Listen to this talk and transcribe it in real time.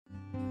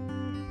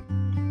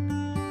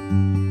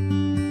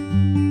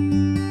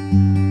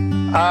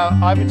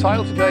I've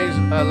entitled today's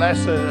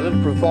lesson a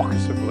little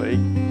provocatively,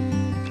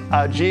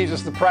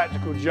 Jesus the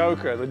Practical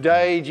Joker. The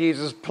day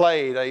Jesus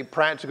played a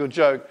practical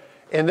joke.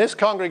 In this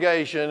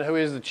congregation, who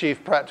is the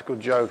chief practical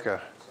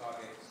joker?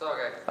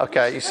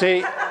 Okay, you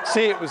see,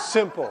 it was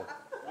simple.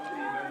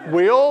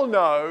 We all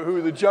know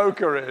who the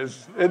joker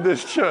is in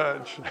this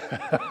church.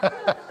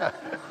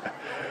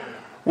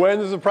 When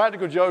there's a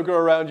practical joker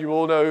around, you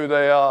all know who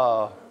they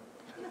are.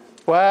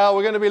 Well,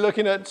 we're going to be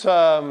looking at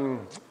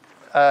some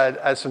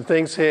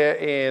things here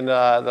in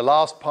the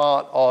last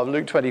part of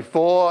Luke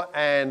 24,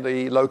 and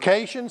the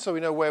location, so we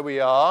know where we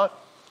are,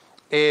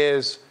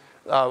 is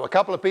a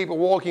couple of people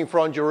walking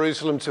from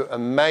Jerusalem to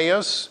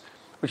Emmaus,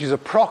 which is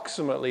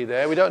approximately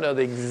there. We don't know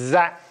the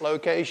exact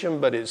location,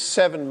 but it's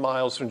 7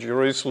 miles from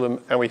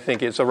Jerusalem, and we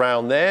think it's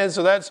around there.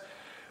 So that's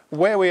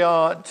where we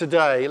are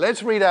today.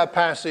 Let's read our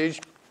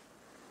passage,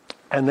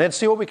 and let's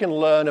see what we can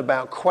learn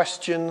about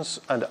questions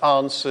and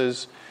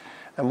answers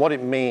and what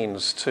it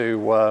means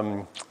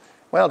to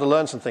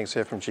learn some things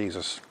here from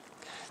Jesus.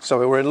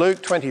 So we're in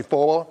Luke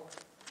 24,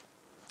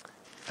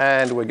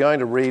 and we're going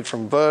to read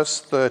from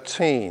verse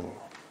 13.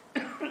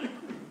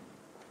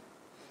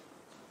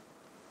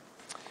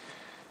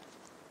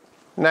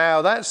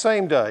 Now, that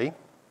same day,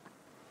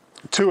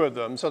 two of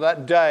them, so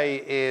that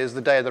day is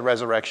the day of the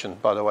resurrection,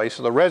 by the way.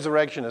 So the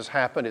resurrection has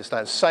happened. It's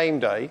that same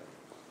day.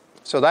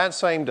 So that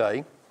same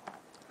day,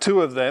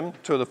 two of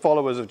the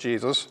followers of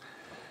Jesus,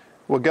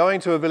 were going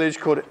to a village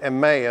called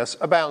Emmaus,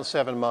 about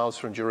 7 miles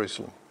from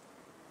Jerusalem.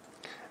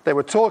 They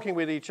were talking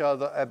with each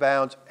other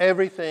about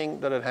everything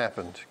that had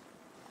happened.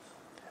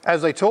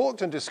 As they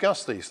talked and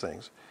discussed these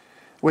things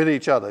with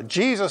each other,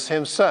 Jesus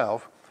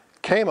himself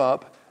came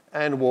up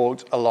and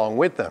walked along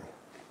with them.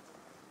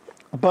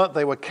 But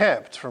they were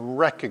kept from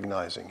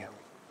recognizing him.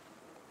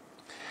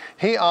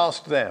 He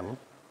asked them,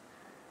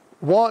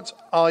 "What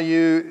are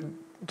you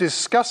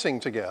discussing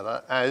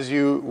together as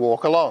you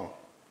walk along?"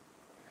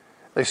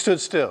 They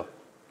stood still,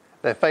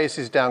 their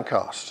faces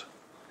downcast.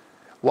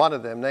 One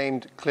of them,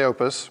 named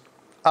Cleopas,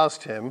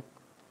 asked him,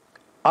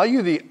 "Are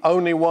you the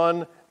only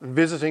one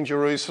visiting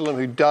Jerusalem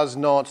who does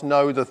not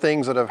know the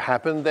things that have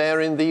happened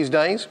there in these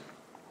days?"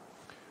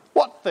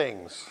 "What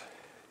things?"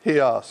 he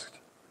asked.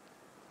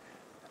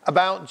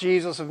 "About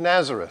Jesus of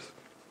Nazareth,"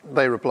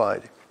 they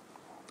replied.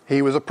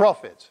 "He was a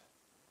prophet,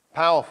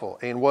 powerful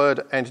in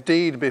word and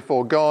deed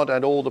before God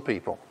and all the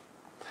people.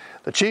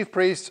 The chief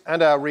priests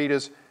and our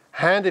readers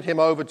handed him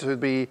over to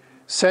be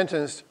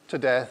sentenced to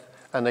death,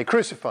 and they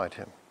crucified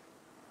him.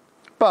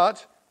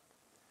 But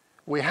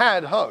we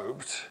had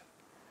hoped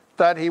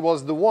that he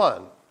was the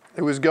one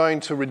who was going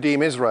to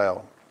redeem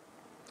Israel.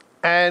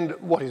 And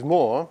what is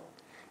more,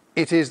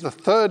 it is the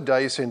third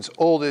day since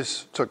all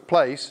this took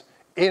place.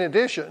 In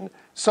addition,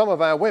 some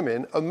of our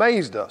women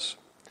amazed us.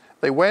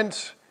 They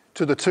went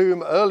to the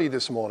tomb early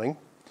this morning,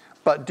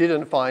 but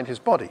didn't find his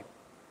body.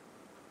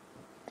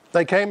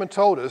 They came and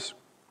told us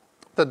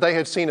that they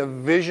had seen a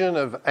vision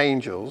of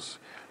angels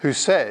who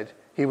said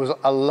he was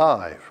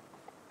alive.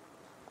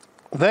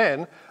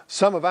 Then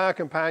some of our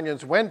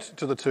companions went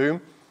to the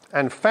tomb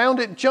and found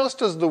it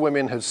just as the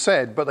women had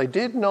said, but they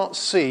did not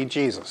see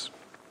Jesus."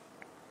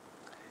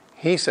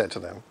 He said to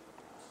them,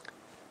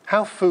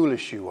 "How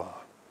foolish you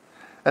are,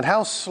 and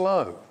how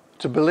slow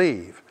to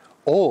believe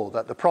all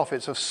that the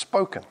prophets have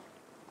spoken.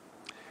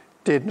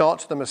 Did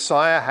not the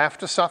Messiah have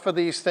to suffer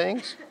these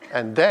things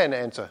and then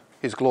enter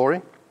his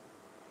glory?"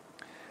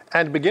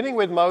 And beginning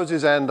with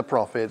Moses and the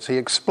prophets, he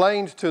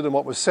explained to them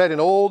what was said in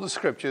all the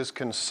scriptures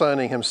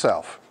concerning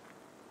himself.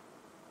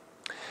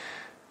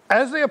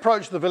 As they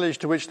approached the village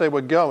to which they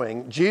were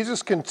going,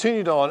 Jesus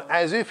continued on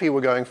as if he were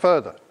going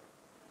further.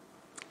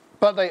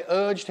 But they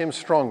urged him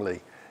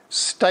strongly,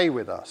 "Stay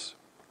with us,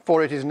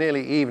 for it is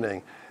nearly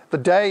evening. The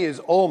day is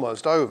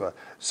almost over."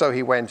 So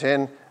he went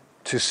in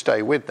to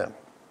stay with them.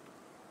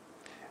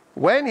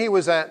 When he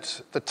was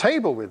at the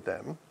table with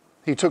them,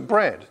 he took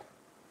bread,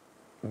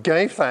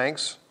 gave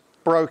thanks,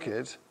 broke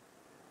it,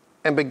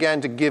 and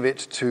began to give it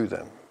to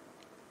them.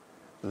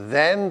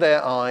 Then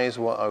their eyes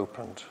were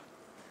opened,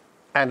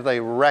 and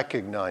they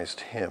recognized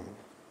him.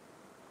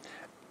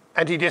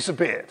 And he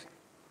disappeared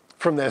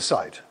from their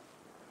sight.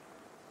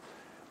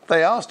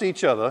 They asked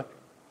each other,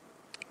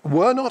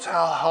 "Were not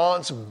our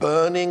hearts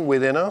burning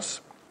within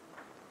us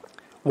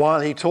while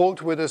he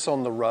talked with us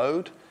on the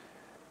road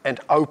and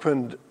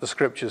opened the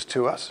scriptures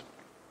to us?"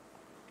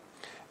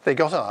 They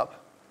got up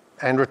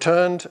and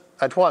returned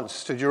at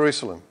once to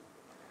Jerusalem.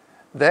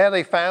 There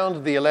they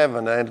found the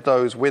 11 and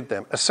those with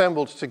them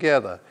assembled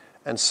together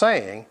and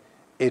saying,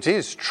 "It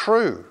is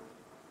true.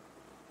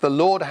 The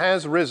Lord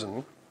has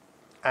risen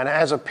and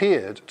has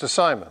appeared to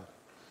Simon."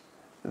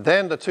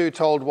 Then the two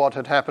told what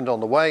had happened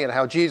on the way and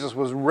how Jesus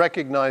was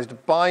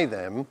recognized by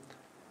them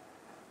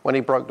when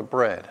he broke the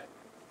bread.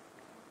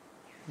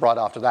 Right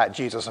after that,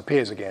 Jesus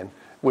appears again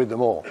with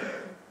them all.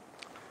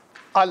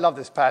 I love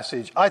this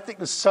passage. I think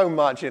there's so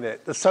much in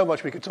it. There's so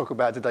much we could talk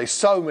about today.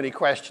 So many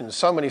questions,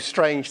 so many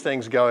strange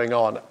things going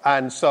on.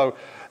 And so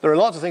there are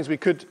lots of things we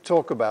could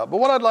talk about. But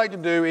what I'd like to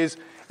do is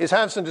is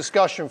have some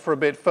discussion for a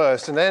bit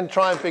first, and then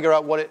try and figure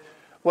out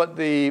what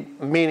the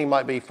meaning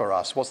might be for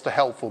us. What's the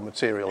helpful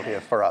material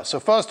here for us? So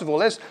first of all,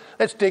 let's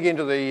dig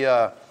into this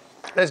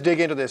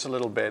a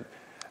little bit,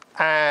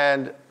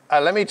 and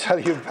let me tell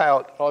you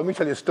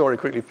a story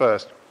quickly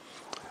first.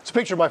 It's a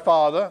picture of my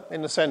father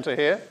in the center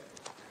here.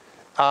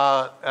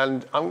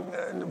 And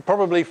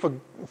probably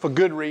for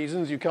good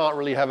reasons, you can't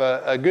really have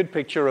a good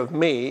picture of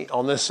me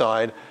on this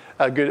side,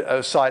 a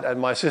good side, and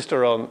my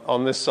sister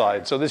on this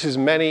side. So this is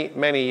many,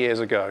 many years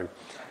ago.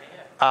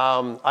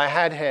 I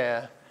had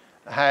hair,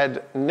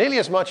 had nearly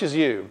as much as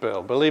you,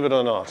 Bill, believe it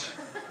or not,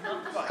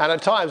 and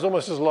at times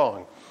almost as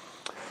long.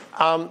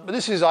 But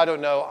this is, I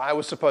don't know, I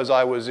suppose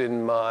I was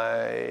in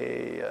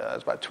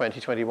it's about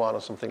 2021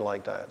 or something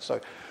like that. So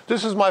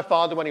this is my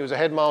father when he was a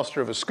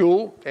headmaster of a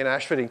school in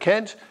Ashford in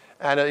Kent,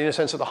 and in a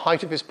sense at the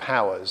height of his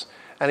powers.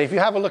 And if you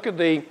have a look at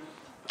if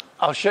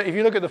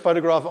you look at the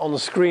photograph on the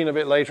screen a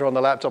bit later on the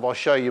laptop, I'll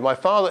show you. My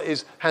father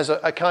has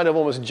a kind of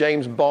almost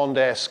James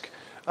Bond-esque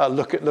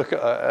look in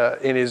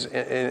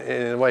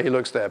the way he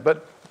looks there.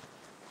 But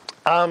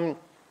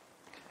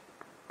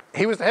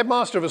he was the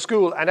headmaster of a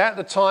school, and at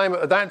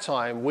that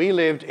time, we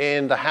lived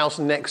in the house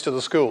next to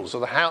the school. So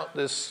the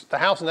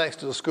house next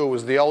to the school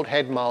was the old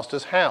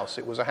headmaster's house.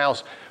 It was a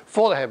house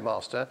for the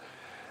headmaster,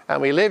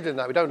 and we lived in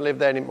that. I don't live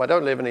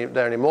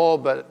there anymore,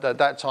 but at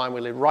that time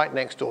we lived right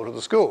next door to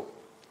the school,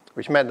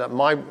 which meant that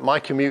my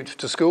commute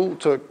to school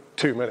took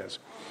 2 minutes,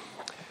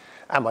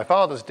 and my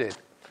father's did.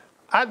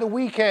 At the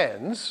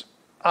weekends,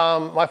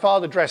 my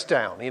father dressed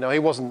down. You know, he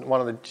wasn't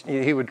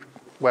he would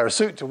wear a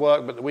suit to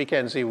work, but the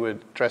weekends he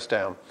would dress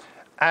down.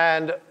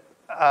 And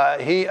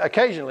he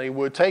occasionally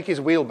would take his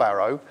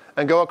wheelbarrow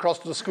and go across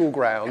to the school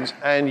grounds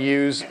and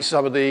use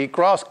some of the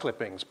grass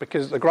clippings,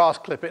 because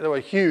there were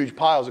huge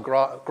piles of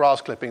grass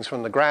clippings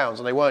from the grounds,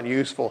 and they weren't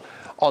useful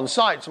on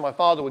site. So my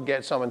father would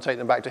get some and take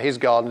them back to his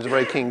garden. It was a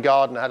very keen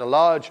garden. It had a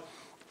large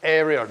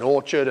area, an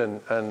orchard,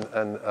 and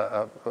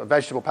a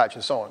vegetable patch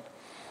and so on.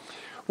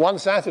 One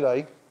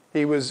Saturday,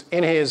 he was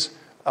in his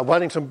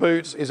Wellington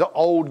boots, his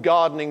old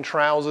gardening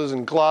trousers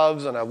and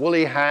gloves and a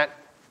woolly hat,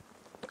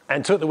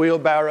 and took the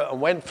wheelbarrow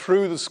and went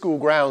through the school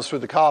grounds, through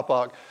the car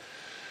park.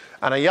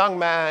 And a young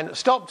man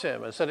stopped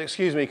him and said,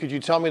 "Excuse me, could you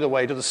tell me the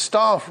way to the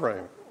staff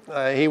room?"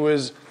 He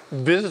was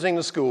visiting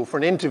the school for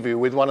an interview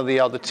with one of the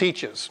other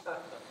teachers.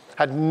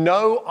 Had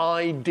no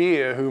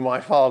idea who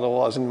my father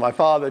was, and my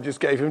father just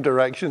gave him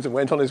directions and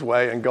went on his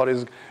way and got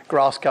his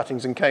grass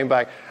cuttings and came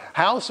back.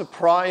 How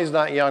surprised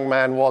that young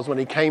man was when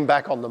he came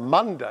back on the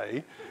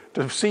Monday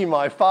to see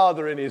my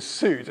father in his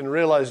suit and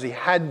realized he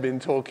had been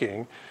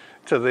talking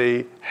to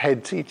the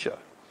head teacher.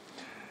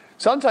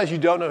 Sometimes you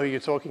don't know who you're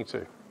talking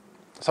to.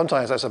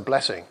 Sometimes that's a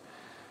blessing.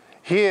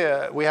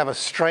 Here we have a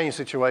strange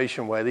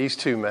situation where these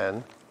two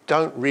men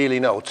don't really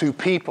know, two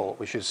people,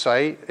 we should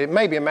say. It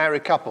may be a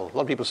married couple. A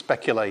lot of people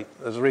speculate.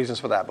 There's reasons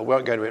for that, but we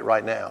won't go to it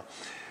right now.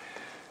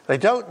 They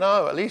don't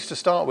know, at least to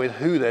start with,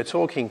 who they're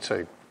talking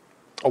to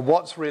or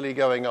what's really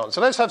going on. So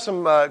let's have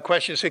some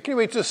questions here. Can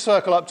we just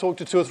circle up, talk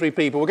to 2 or 3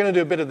 people? We're going to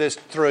do a bit of this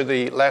through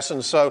the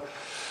lesson, so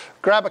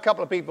grab a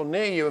couple of people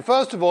near you. And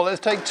first of all, let's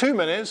take 2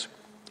 minutes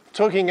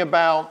talking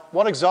about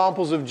what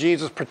examples of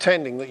Jesus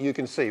pretending that you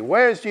can see.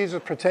 Where is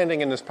Jesus pretending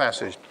in this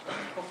passage?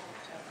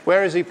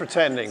 Where is he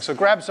pretending? So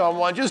grab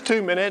someone, just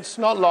 2 minutes,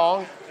 not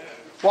long.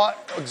 What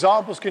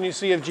examples can you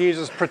see of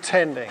Jesus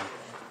pretending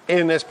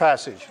in this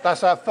passage?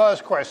 That's our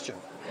first question.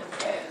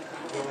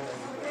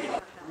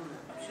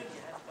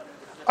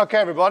 Okay,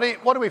 everybody,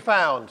 what have we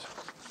found?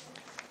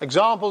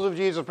 Examples of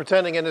Jesus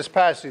pretending in this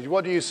passage.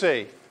 What do you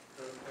see?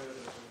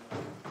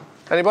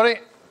 Anybody?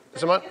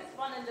 Someone? There's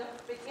one in the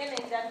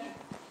beginning that he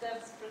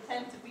does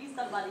pretend to be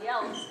somebody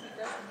else.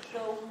 He doesn't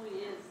show who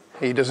he is.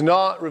 He does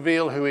not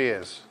reveal who he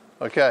is.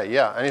 Okay,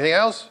 yeah. Anything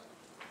else?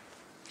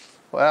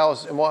 What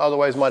else? In what other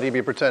ways might he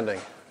be pretending?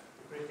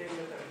 Pretending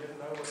that he didn't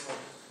know what was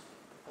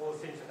all the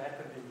things that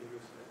happened in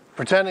Jerusalem.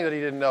 Pretending that he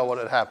didn't know what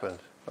had happened.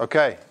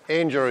 Okay,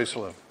 in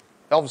Jerusalem.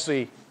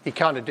 Obviously, he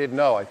kind of did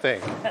know, I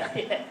think.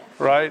 Yeah.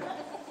 Right?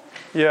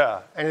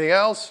 Yeah. Anything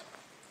else?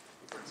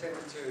 He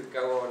pretended to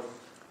go on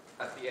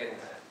at the end.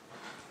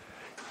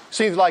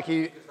 Seems like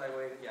he... Because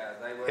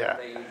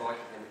they invited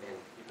him in.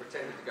 He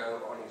pretended to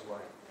go on his way.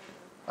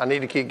 I need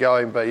to keep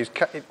going, but he's...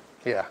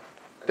 Yeah.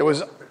 There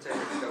was...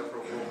 Pretended to go for a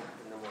walk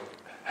in the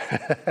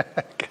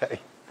morning. Okay.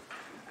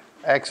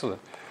 Excellent.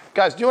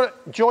 Guys, do you want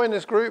to join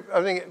this group?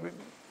 I think it would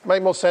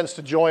make more sense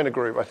to join a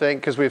group, I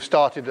think, because we've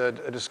started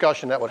a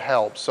discussion that would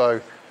help.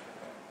 So,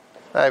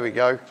 there we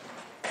go.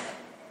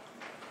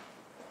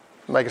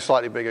 Make a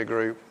slightly bigger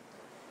group.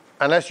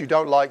 Unless you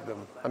don't like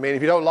them. I mean,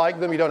 if you don't like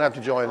them, you don't have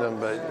to join them,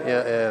 but,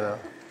 yeah, no.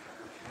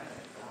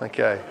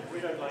 Okay. We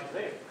don't like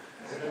them.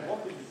 We don't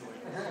want them to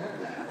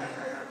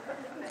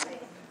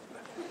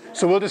join.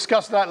 So we'll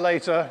discuss that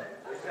later.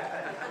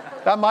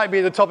 That might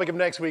be the topic of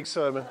next week's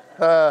sermon.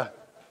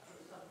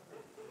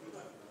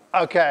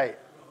 Okay.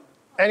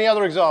 Any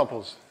other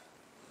examples?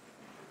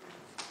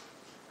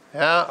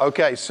 Yeah,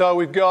 okay. So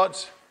we've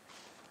got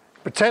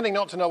pretending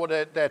not to know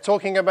what they're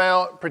talking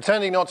about,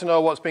 pretending not to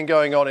know what's been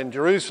going on in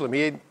Jerusalem.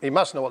 He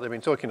must know what they've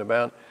been talking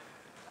about.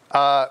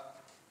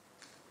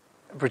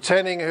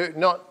 Pretending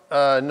not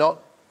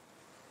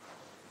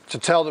to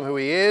tell them who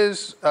he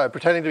is,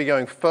 pretending to be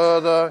going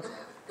further,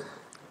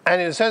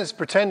 and in a sense,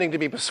 pretending to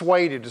be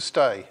persuaded to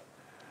stay,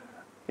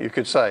 you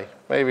could say,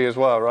 maybe as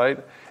well, right?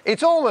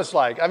 It's almost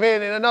like, I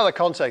mean, in another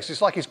context,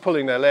 it's like he's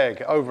pulling their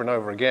leg over and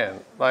over again.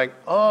 Like,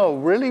 oh,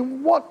 really?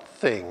 What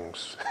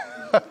things?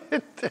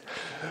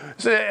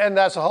 And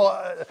that's a whole,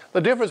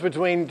 the difference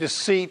between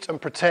deceit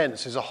and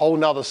pretense is a whole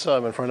nother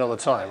sermon for another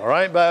time, all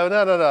right? But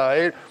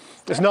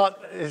no.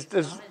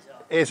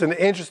 It's an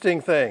interesting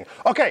thing.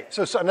 Okay,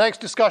 so next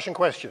discussion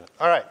question.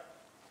 All right.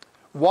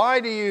 Why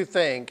do you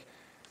think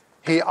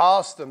he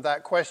asked them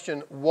that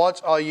question,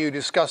 what are you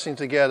discussing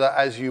together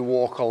as you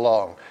walk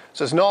along?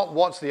 So it's not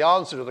what's the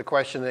answer to the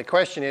question. The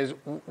question is,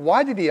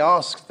 why did he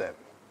ask them?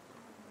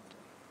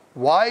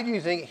 Why do you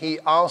think he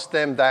asked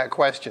them that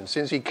question?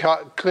 Since he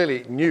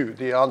clearly knew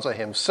the answer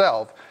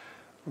himself,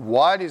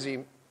 why does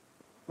he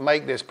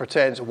make this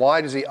pretense?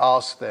 Why does he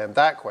ask them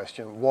that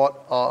question?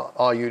 What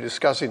are you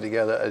discussing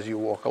together as you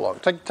walk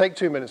along? Take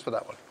 2 minutes for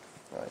that one.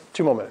 All right,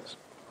 2 more minutes.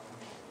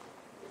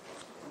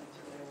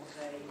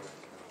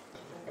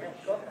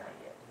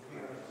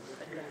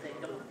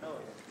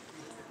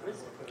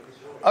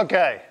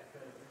 Okay,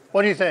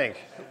 what do you think?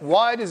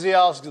 Why does he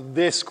ask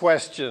this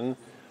question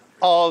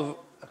of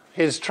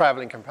his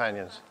traveling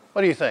companions?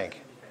 What do you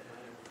think?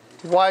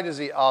 Why does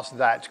he ask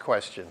that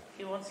question?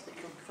 He wants to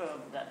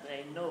confirm that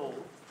they know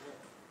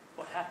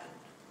what happened.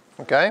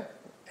 Okay,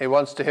 he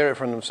wants to hear it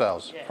from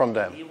themselves, from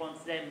them. He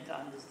wants them to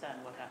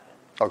understand what happened.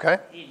 Okay.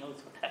 He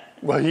knows what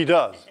happened. Well, he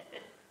does.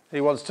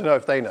 He wants to know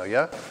if they know,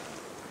 yeah?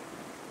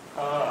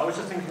 I was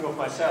just thinking of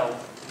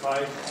myself,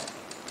 right?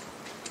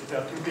 If there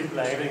are two people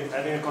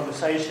having a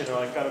conversation or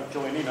I kind of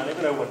join in, I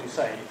never know what to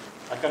say.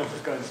 I kind of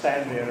just go and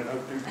stand there and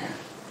hope to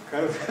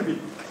kind of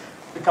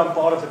become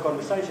part of the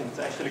conversation. It's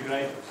actually a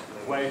great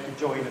way to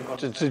join a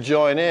conversation. To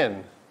join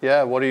in.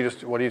 Yeah, what are you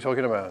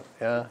talking about?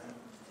 Yeah.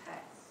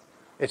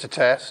 It's a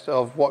test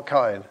of what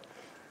kind?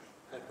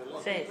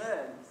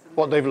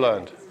 What they've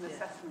learned. It's an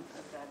assessment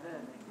of their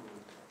learning.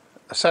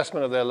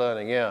 Assessment of their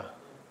learning, yeah.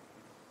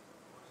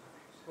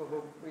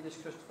 Well, we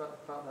discussed about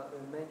the fact that they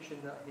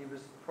mentioned that he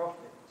was the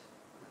prophet,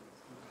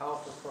 a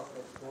powerful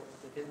prophet, but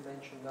they didn't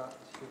mention that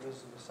he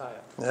was the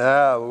Messiah.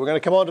 Yeah, well, we're going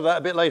to come on to that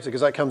a bit later because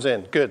that comes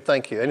in. Good,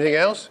 thank you. Anything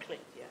else?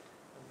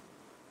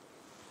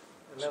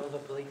 The level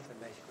of belief, then,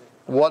 basically.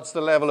 What's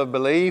the level of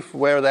belief?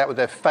 Where are they at with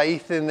their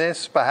faith in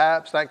this,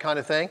 perhaps, that kind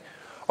of thing?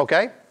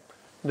 Okay.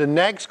 The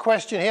next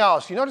question he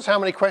asks, you notice how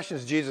many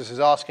questions Jesus is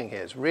asking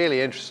here. It's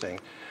really interesting.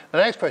 The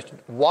next question,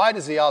 why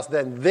does he ask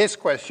then this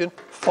question,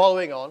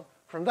 following on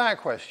from that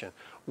question?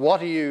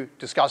 What are you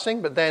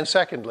discussing? But then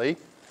secondly,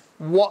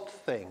 what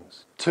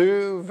things?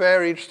 Two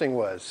very interesting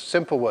words,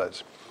 simple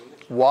words.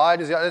 Why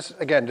does he ask,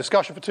 again,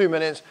 discussion for 2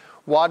 minutes.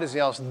 Why does he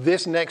ask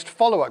this next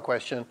follow-up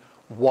question,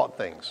 what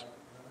things?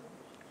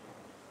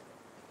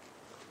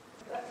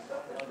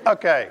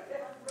 Okay.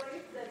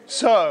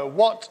 So,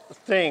 what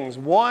things?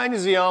 Why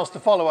does he ask the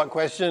follow-up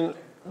question,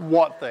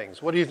 what things?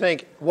 What do you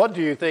think? What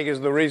do you think is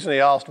the reason he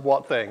asked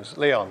what things?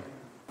 Leon?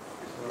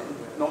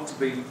 Not to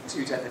be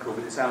too technical,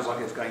 but it sounds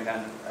like it's going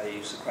down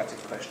a Socratic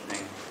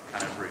questioning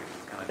kind of route.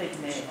 Big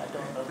name, I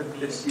don't know the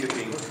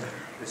meaning.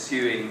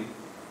 Pursuing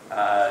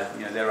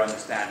their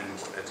understanding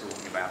of what they're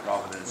talking about,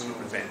 rather than sort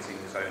of presenting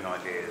his own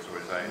ideas or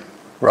his own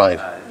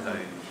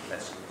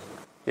lessons.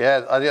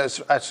 Yeah, I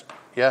think that's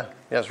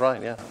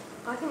right. Yeah.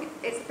 I think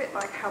it's a bit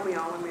like how we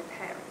are when we're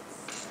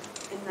parents,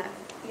 in that,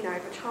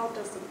 if a child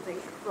does something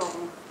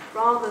wrong,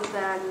 rather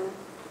than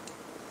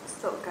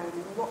sort of going,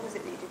 what was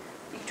it that you did?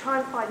 You try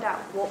and find out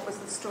what was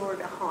the story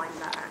behind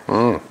that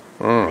action.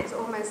 And it's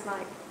almost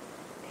like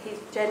he's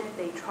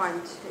gently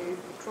trying to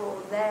draw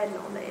their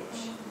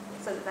knowledge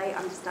so that they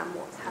understand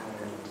what's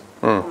happened.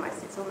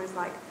 It's almost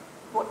like,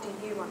 what do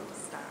you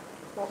understand?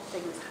 What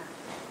things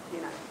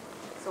happened?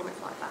 It's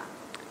almost like that.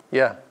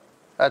 Yeah,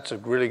 that's a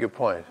really good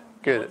point.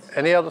 Good.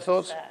 Any other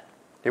thoughts? Sad.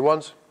 He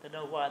wants to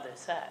know why they're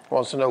sad.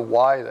 Wants to know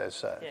why they're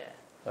sad. Yeah.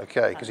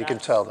 Okay, because he can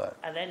tell that.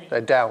 And then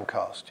they're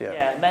downcast. Yeah.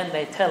 Yeah, and then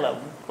they tell him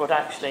what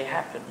actually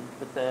happened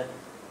with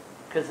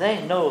because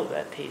they know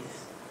that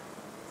he's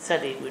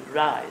said he would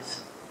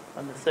rise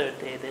on the third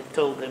day. They've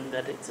told him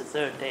that it's the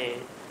third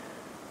day.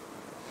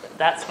 But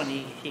that's when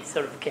he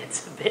sort of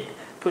gets a bit,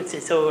 puts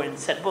his oar and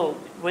said, well,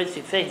 where's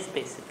your face,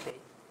 basically?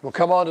 We'll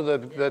come on to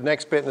the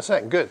next bit in a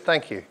second. Good,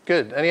 thank you.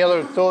 Good. Any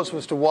other thoughts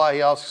as to why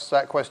he asks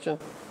that question?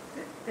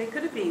 They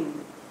could have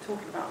been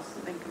talking about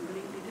something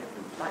completely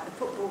different, like the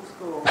football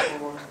score,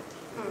 or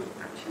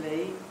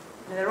actually,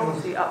 they're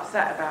obviously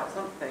upset about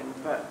something,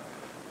 but...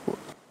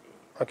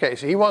 Okay,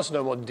 so he wants to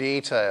know more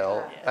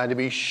detail and to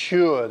be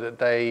sure that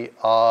they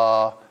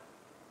are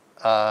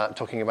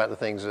talking about the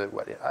things that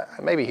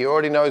maybe he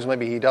already knows,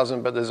 maybe he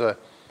doesn't, but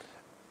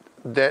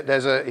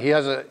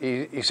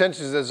he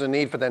senses there's a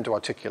need for them to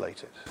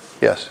articulate it.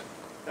 Yes?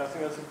 I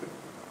think that's a good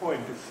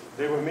point.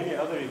 There were many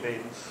other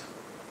events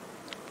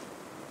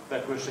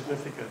that were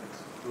significant,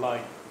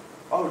 like,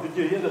 oh, did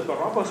you hear that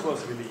Barabbas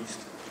was released?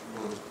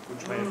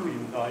 Which may have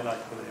been the highlight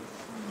for them.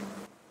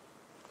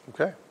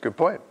 Okay, good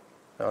point.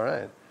 All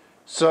right.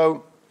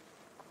 So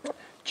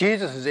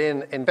Jesus is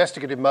in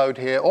investigative mode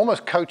here,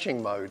 almost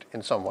coaching mode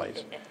in some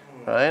ways,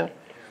 right?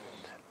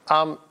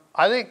 I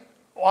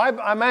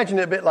imagine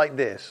it a bit like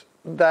this,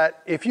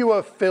 that if you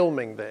were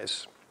filming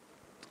this,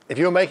 if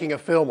you were making a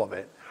film of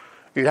it,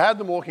 you'd have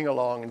them walking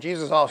along, and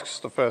Jesus asks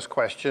the first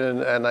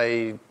question, and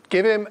they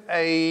give him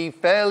a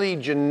fairly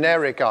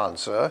generic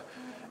answer,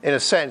 in a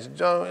sense.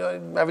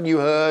 Haven't you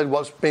heard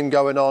what's been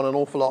going on? An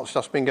awful lot of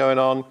stuff's been going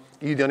on.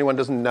 You're the only one who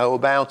doesn't know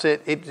about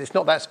it. It's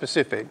not that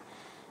specific.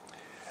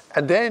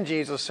 And then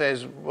Jesus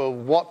says, well,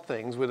 what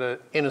things? With an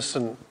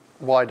innocent,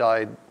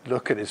 wide-eyed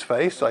look at his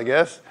face, I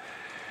guess.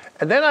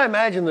 And then I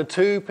imagine the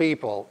two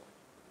people,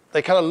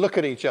 they kind of look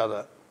at each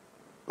other,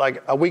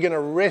 like, are we going to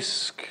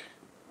risk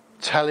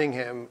telling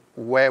him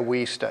where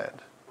we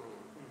stand?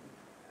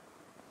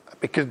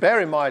 Because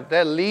bear in mind,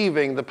 they're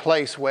leaving the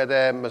place where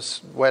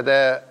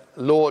their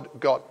Lord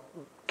got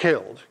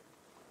killed.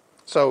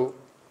 So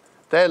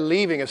they're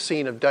leaving a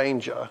scene of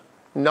danger,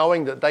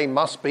 knowing that they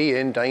must be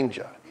in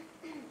danger.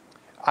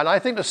 And I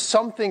think there's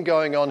something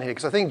going on here,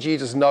 because I think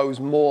Jesus knows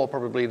more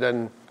probably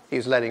than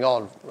he's letting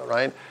on,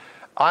 right?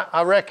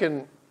 I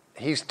reckon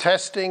he's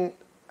testing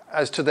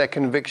as to their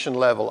conviction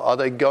level. Are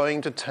they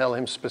going to tell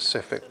him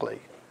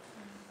specifically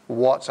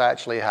what's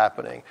actually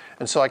happening?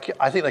 And so I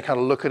think they kind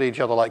of look at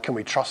each other like, can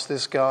we trust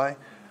this guy?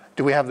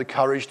 Do we have the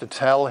courage to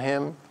tell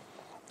him?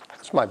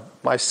 That's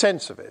my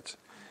sense of it.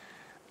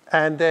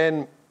 And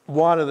then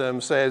one of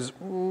them says,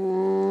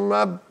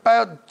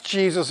 about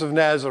Jesus of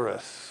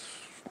Nazareth.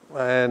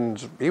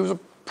 And he was a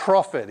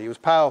prophet, he was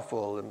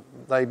powerful, and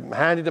they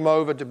handed him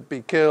over to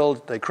be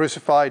killed, they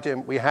crucified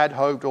him, we had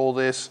hoped all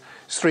this.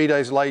 3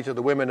 days later,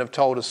 the women have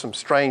told us some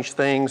strange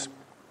things.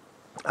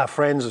 Our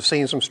friends have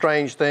seen some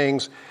strange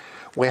things.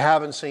 We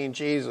haven't seen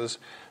Jesus.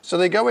 So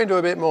they go into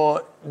a bit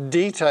more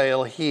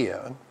detail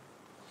here.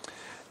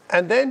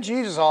 And then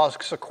Jesus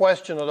asks a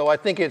question, although I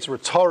think it's a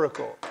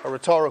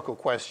rhetorical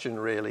question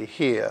really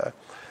here,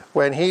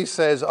 when he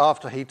says,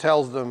 after he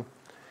tells them,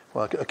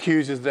 well,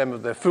 accuses them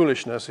of their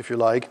foolishness, if you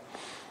like,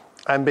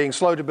 and being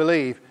slow to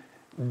believe,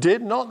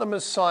 did not the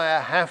Messiah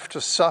have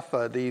to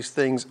suffer these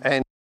things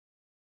and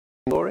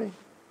glory?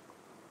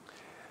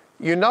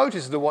 You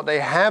notice that what they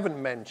haven't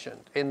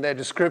mentioned in their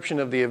description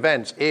of the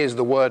events is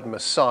the word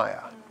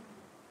Messiah.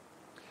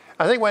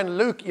 I think when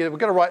Luke, we've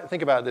got to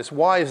think about this.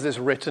 Why is this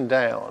written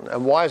down?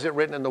 And why is it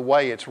written in the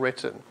way it's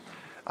written?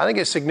 I think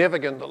it's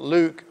significant that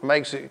Luke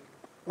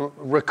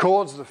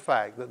records the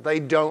fact that they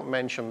don't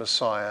mention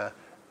Messiah.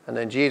 And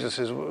then Jesus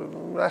says,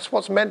 well, that's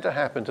what's meant to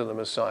happen to the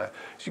Messiah.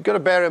 So you've got to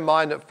bear in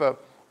mind that for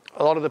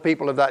a lot of the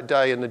people of that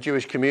day in the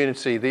Jewish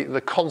community,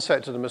 the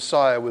concept of the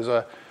Messiah was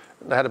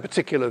they had a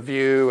particular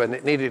view, and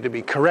it needed to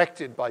be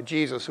corrected by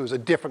Jesus, who was a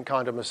different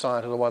kind of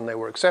Messiah to the one they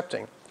were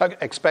expecting.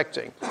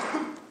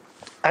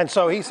 And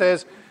so he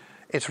says,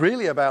 it's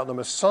really about the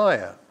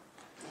Messiah.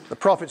 The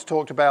prophets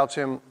talked about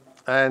him,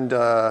 and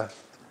then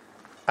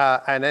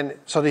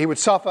so that he would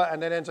suffer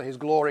and then enter his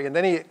glory. And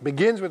then he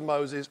begins with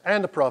Moses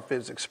and the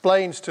prophets,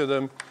 explains to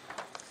them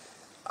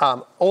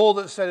all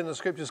that's said in the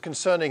scriptures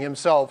concerning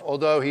himself,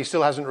 although he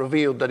still hasn't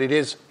revealed that it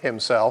is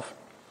himself.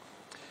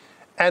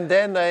 And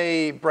then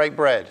they break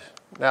bread.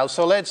 Now,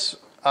 so this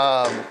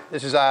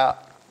is our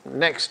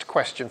next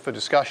question for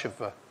discussion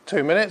for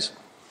 2 minutes.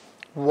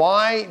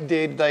 Why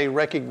did they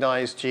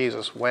recognize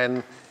Jesus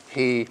when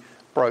he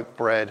broke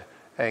bread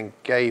and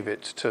gave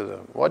it to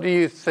them? What do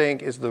you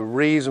think is the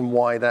reason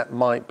why that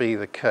might be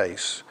the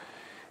case?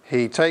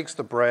 He takes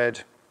the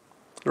bread.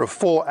 There are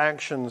 4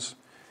 actions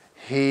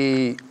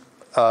he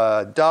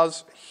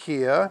does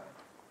here.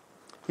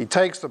 He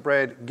takes the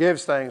bread,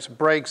 gives thanks,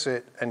 breaks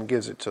it, and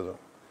gives it to them.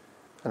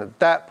 And at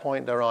that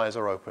point, their eyes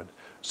are opened.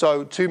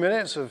 So 2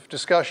 minutes of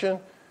discussion.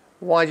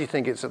 Why do you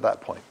think it's at that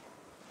point?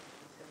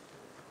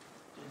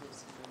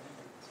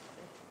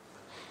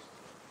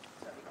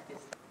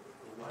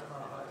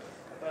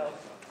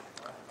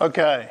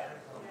 Okay.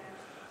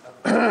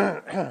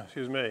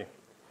 Excuse me.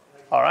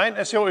 All right,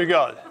 let's see what we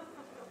got.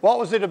 What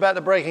was it about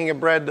the breaking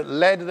of bread that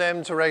led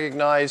them to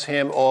recognize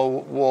him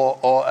or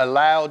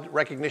allowed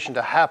recognition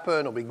to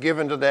happen or be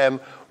given to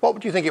them? What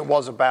would you think it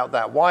was about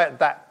that? Why at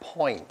that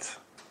point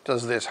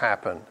does this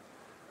happen,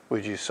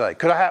 would you say?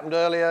 Could have happened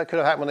earlier, could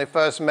have happened when they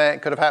first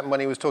met, could have happened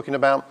when he was talking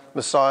about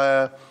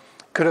Messiah,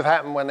 could have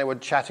happened when they were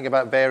chatting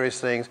about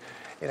various things.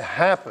 It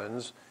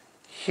happens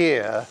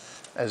here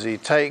as he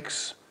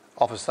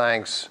offers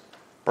thanks,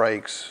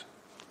 breaks,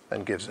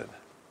 and gives it.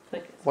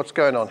 What's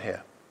going on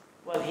here?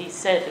 Well, he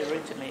said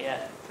originally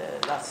at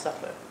the Last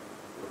Supper,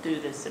 do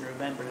this in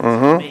remembrance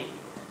of me.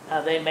 Now,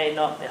 they may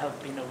not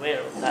have been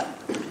aware of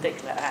that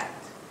particular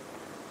act,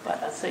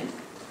 but I think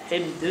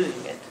him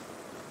doing it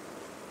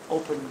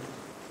opened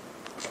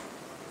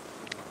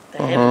the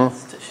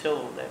heavens to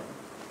show them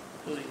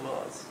who he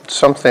was.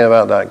 Something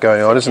about that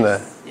going on, isn't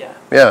there? Yeah.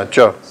 Yeah,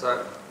 Joe.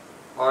 So,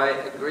 I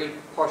agree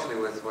partially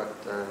with what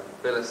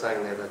Bill is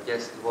saying there, that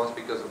yes, it was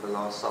because of the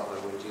Last Supper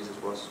when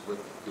Jesus was with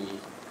the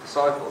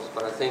disciples,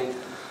 but I think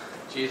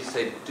Jesus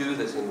said, do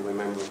this in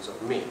remembrance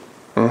of me.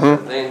 So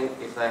then,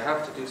 if they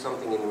have to do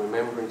something in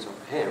remembrance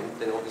of him,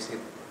 then obviously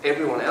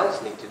everyone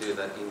else needs to do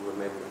that in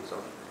remembrance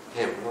of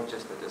him, not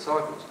just the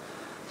disciples.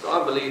 So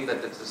I believe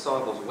that the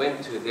disciples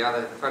went to the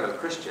other fellow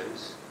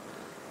Christians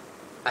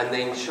and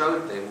then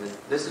showed them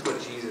that this is what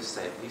Jesus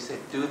said. He said,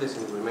 do this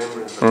in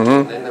remembrance of me,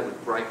 and then they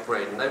would break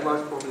bread. And they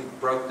most probably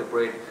broke the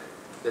bread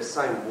the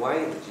same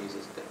way that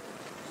Jesus did.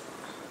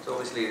 So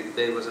obviously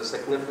there was a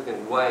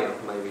significant way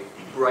of maybe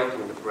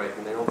breaking the bread,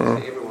 and then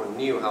obviously everyone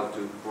knew how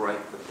to break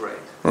the bread.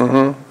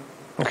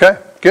 Okay,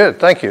 good,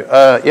 thank you.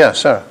 Yeah,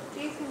 Sarah.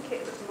 Do you think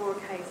it was more a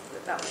case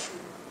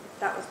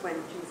that was when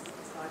Jesus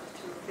decided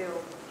to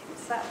reveal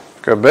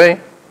himself? Could be.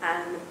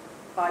 And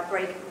by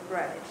breaking the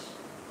bread,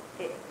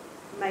 it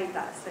made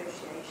that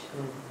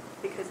association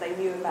because they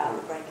knew about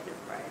the breaking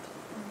of bread.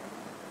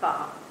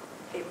 But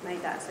it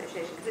made that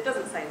association because it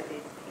doesn't say that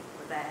these people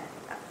were there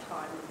at the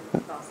time.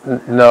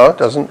 No, it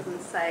doesn't. It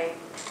doesn't say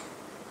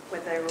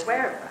whether they were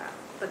aware of that,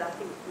 but I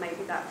think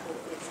maybe that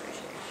brought the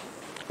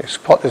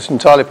association. It's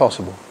entirely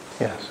possible,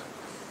 yes.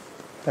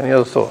 Any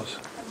other thoughts?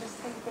 I'm just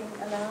thinking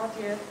aloud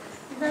here.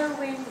 You know,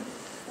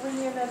 when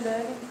you're in a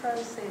learning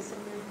process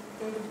and you're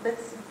getting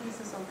bits and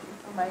pieces of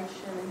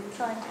information and you're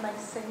trying to make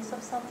sense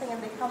of something,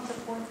 and there comes a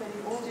point where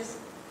it all just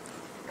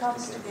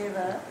comes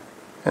together.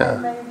 Yeah.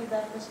 And maybe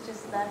that was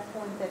just that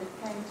point that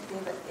it came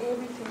together.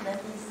 Everything that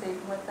he said,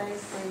 what they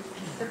said,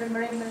 the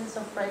remembrance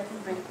of breaking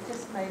bread,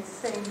 just made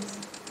sense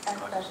at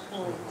that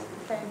point.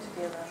 It came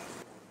together.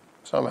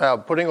 Somehow,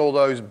 putting all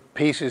those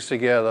pieces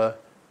together,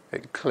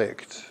 it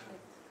clicked.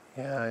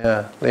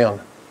 Yeah.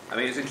 Leon? I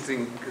mean, it's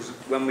interesting because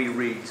when we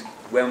read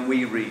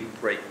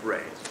break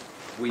bread,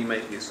 we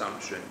make the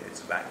assumption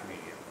it's about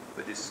communion,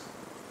 but this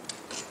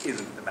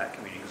isn't about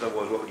communion, because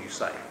otherwise what would you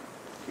say?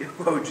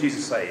 What would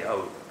Jesus say?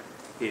 Oh,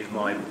 here's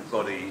my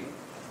body,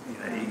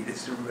 eat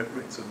this in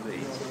remembrance of me.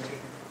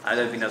 I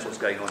don't think that's what's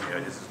going on here.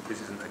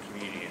 This isn't a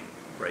communion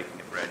breaking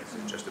of bread,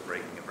 it's just a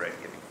breaking of bread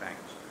giving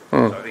thanks.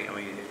 So I think,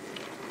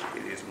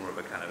 it is more of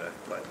a kind of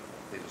like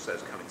Little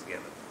says, coming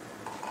together.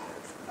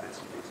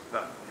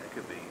 But it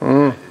could be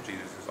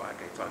Jesus is like,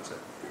 okay, time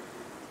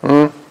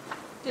to...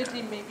 Did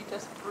he maybe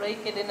just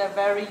break it in a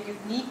very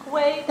unique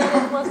way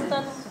that it was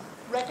then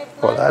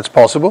recognized? Well, that's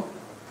possible.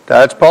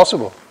 That's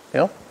possible,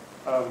 yeah.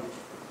 Well,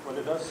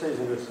 it does say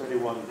in verse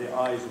 31, their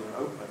eyes were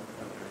open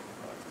and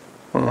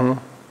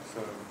recognized.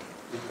 So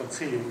he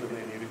concealed and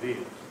then he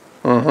revealed.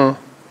 And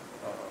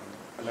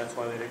that's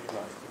why they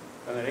recognized him.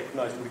 And they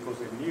recognized him because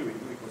they knew him,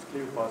 because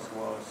Cleopas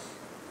was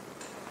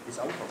his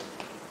uncle.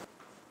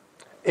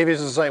 If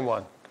it's the same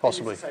one,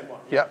 possibly. It's the same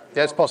one. Yeah,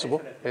 it's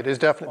possible. It is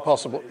definitely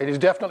possible. It is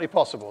definitely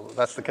possible that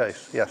that's the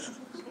case. Yes,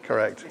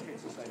 correct. If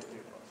it's the same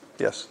Cleopas.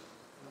 Yes.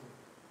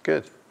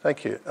 Good,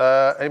 thank you.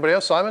 Anybody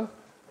else? Simon?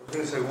 I was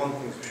going to say one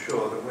thing's for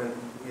sure, that when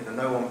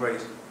no one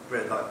breaks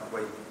bread like the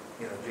way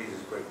Jesus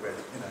broke bread.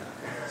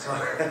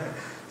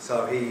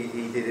 So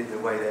he did it in a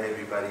way that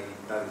everybody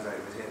knows that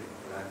it was him.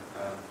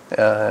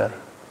 Yeah.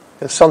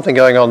 There's something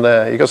going on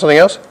there. You got something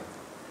else?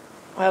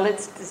 Well,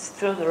 it's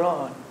further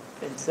on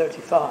in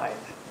 35.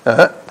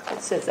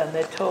 It says, and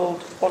they're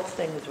told what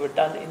things were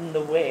done in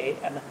the way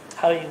and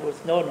how he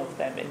was known of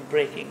them in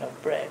breaking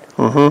of bread.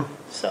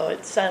 So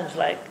it sounds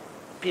like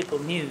people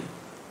knew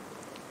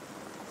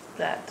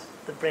that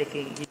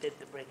he did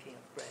the breaking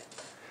of bread.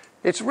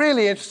 It's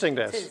really interesting,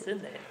 this. It is,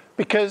 isn't it?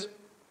 Because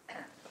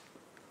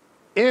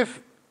if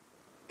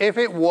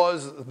it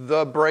was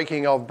the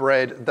breaking of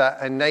bread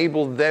that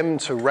enabled them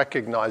to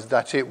recognize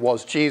that it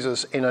was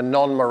Jesus in a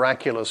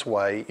non-miraculous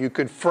way, you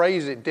could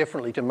phrase it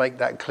differently to make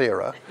that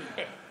clearer.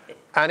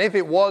 And if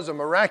it was a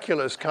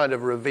miraculous kind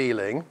of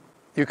revealing,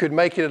 you could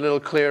make it a little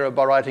clearer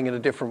by writing it a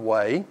different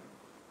way,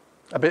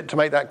 a bit to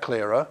make that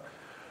clearer.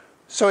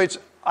 So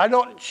I'm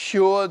not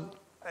sure.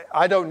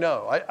 I don't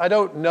know. I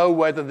don't know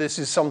whether this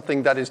is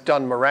something that is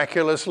done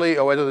miraculously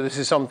or whether this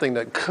is something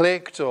that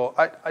clicked, or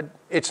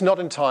it's not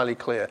entirely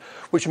clear.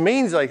 Which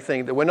means, I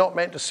think, that we're not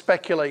meant to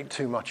speculate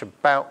too much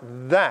about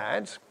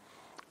that.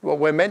 Well,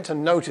 we're meant to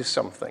notice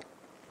something.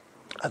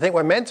 I think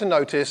we're meant to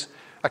notice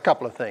a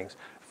couple of things.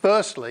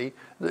 Firstly,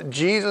 that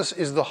Jesus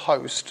is the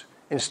host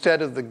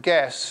instead of the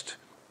guest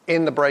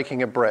in the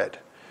breaking of bread.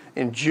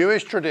 In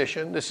Jewish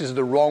tradition, this is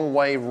the wrong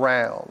way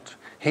round.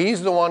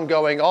 He's the one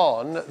going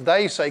on.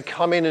 They say,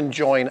 come in and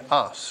join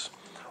us.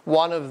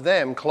 One of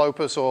them,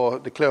 Cleopas or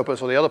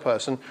the other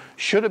person,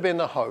 should have been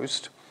the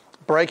host,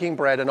 breaking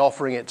bread and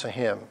offering it to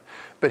him.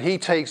 But he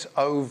takes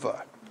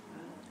over.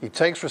 He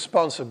takes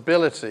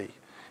responsibility.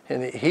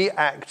 And he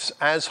acts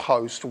as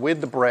host with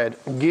the bread,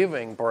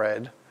 giving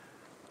bread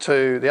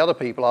to the other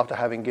people after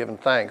having given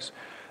thanks.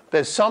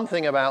 There's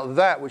something about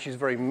that which is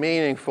very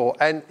meaningful.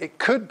 And it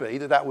could be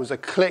that that was a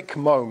click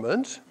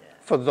moment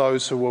for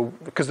those who were,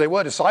 because they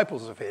were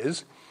disciples of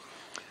his.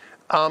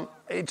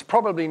 It's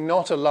probably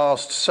not a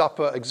Last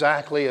Supper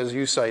exactly as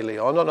you say,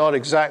 Leon, not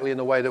exactly in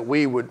the way that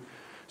we would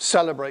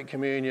celebrate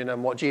communion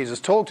and what Jesus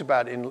talked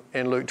about in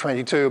Luke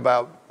 22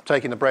 about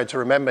taking the bread to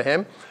remember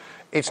him.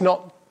 It's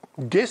not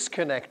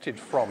disconnected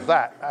from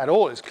that at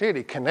all. It's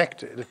clearly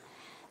connected,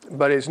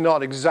 but it's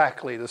not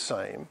exactly the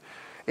same.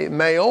 It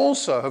may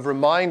also have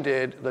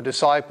reminded the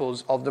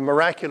disciples of the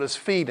miraculous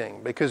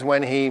feeding, because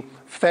when he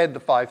fed the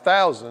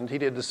 5,000, he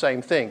did the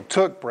same thing.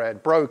 Took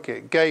bread, broke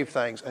it, gave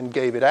thanks, and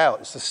gave it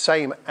out. It's the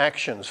same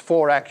actions.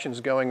 4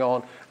 actions going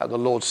on at the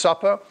Lord's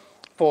Supper,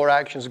 4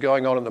 actions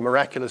going on at the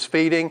miraculous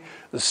feeding.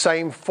 The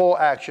same 4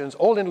 actions,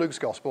 all in Luke's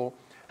Gospel,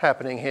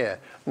 happening here.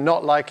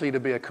 Not likely to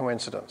be a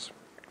coincidence.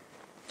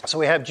 So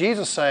we have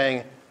Jesus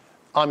saying,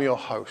 I'm your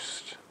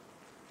host.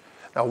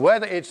 Now,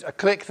 whether it's a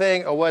click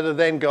thing or whether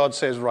then God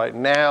says, right,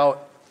 now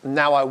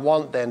I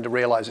want them to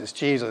realize it's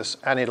Jesus,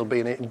 and it'll be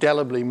an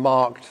indelibly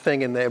marked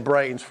thing in their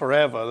brains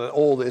forever that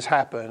all this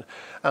happened,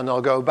 and they'll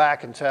go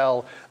back and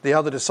tell the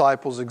other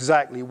disciples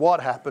exactly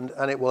what happened,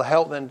 and it will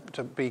help them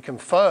to be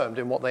confirmed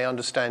in what they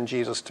understand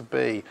Jesus to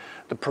be,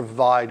 the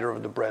provider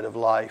of the bread of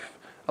life,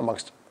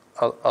 amongst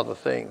other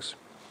things.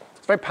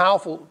 It's a very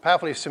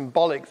powerfully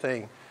symbolic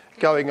thing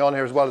going on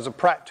here as well as a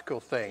practical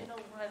thing. You know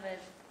why they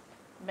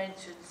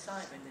mentioned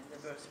Simon in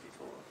the verse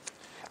before?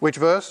 Which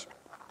verse?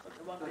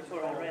 The one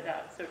before I read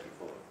out,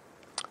 34.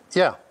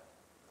 Yeah.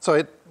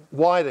 So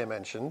why they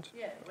mentioned?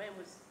 Yeah, where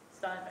was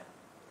Simon?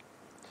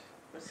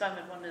 Was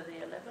Simon one of the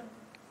 11?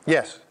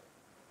 Yes.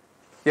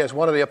 Yes,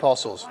 one of the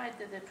apostles. Why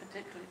did they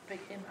particularly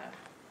pick him out?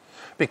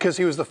 Because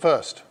he was the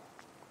first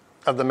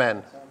of the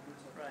men.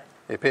 Right.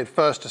 He appeared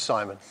first to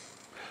Simon.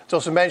 It's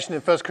also mentioned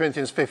in 1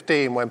 Corinthians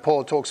 15 when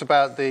Paul talks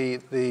about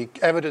the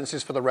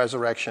evidences for the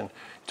resurrection.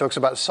 He talks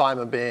about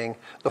Simon being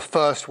the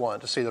first one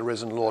to see the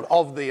risen Lord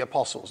of the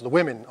apostles. The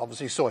women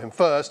obviously saw him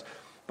first,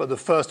 but the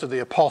first of the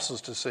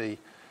apostles to see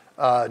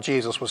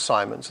Jesus was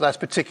Simon. So that's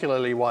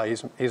particularly why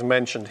he's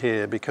mentioned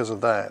here, because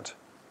of that.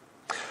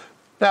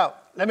 Now,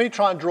 let me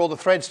try and draw the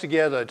threads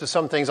together to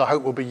some things I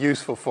hope will be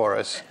useful for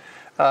us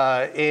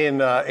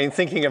in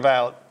thinking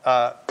about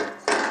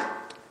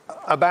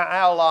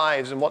our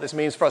lives and what this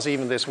means for us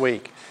even this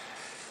week.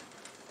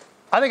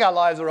 I think our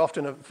lives are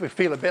often, we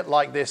feel a bit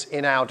like this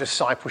in our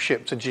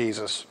discipleship to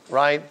Jesus,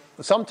 right?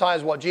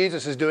 Sometimes what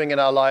Jesus is doing in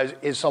our lives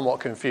is somewhat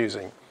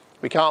confusing.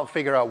 We can't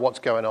figure out what's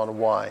going on and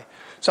why.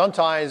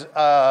 Sometimes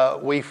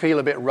we feel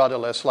a bit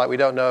rudderless, like we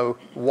don't know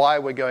why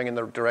we're going in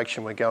the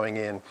direction we're going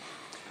in.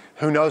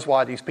 Who knows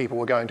why these people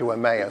were going to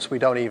Emmaus? We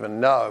don't even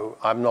know.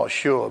 I'm not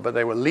sure, but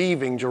they were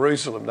leaving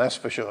Jerusalem, that's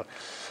for sure.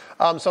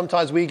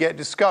 Sometimes we get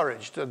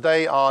discouraged.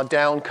 They are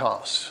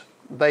downcast.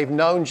 They've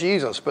known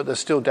Jesus, but they're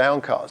still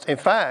downcast. In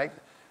fact,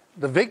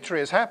 the victory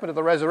has happened at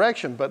the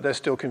resurrection, but they're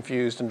still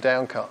confused and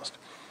downcast.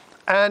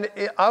 And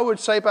I would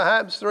say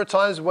perhaps there are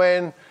times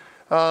when,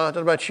 I don't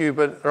know about you,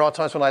 but there are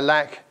times when I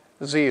lack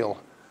zeal,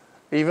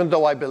 even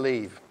though I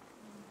believe.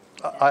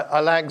 I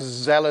lack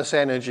zealous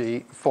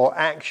energy for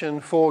action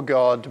for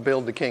God to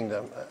build the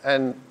kingdom.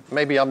 And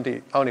maybe I'm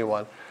the only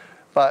one.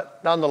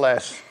 But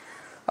nonetheless,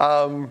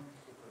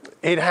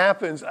 it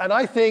happens. And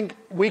I think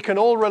we can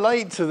all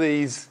relate to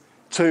these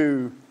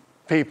 2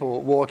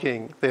 people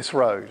walking this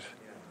road.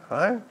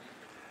 Right?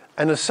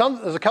 And there's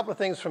a couple of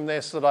things from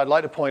this that I'd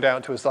like to point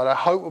out to us that I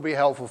hope will be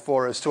helpful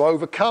for us to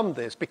overcome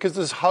this, because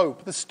there's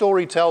hope. The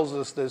story tells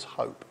us there's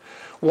hope.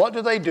 What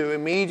do they do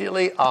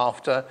immediately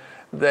after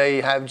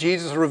they have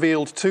Jesus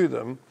revealed to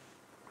them?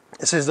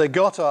 It says they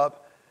got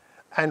up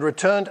and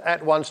returned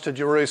at once to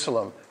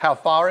Jerusalem. How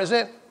far is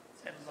it?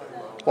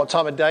 What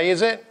time of day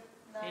is it?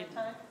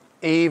 Nighttime.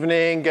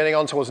 Evening, getting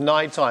on towards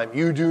nighttime.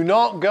 You do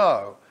not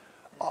go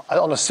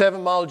on a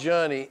 7-mile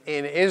journey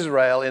in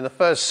Israel in the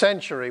 1st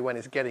century when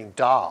it's getting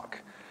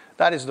dark.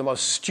 That is the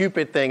most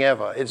stupid thing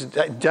ever. It's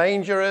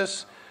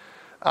dangerous.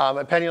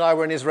 Penny and I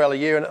were in Israel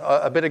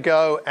a bit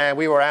ago, and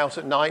we were out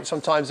at night,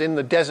 sometimes in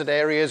the desert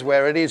areas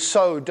where it is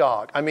so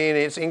dark. I mean,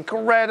 it's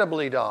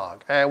incredibly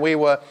dark. And we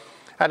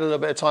had a little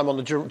bit of time on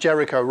the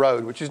Jericho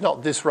road, which is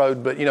not this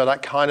road, but,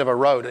 that kind of a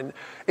road. And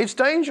it's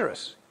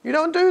dangerous. You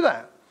don't do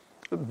that.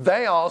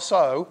 They are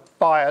so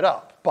fired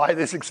up by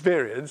this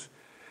experience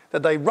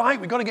that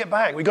we've got to get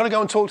back. We've got to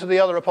go and talk to the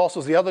other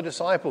apostles, the other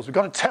disciples. We've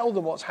got to tell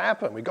them what's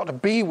happened. We've got to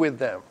be with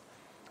them.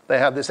 They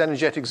have this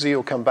energetic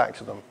zeal come back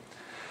to them.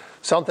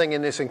 Something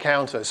in this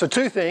encounter. So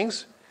 2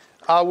 things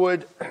I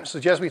would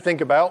suggest we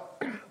think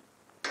about.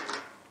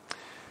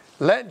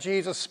 Let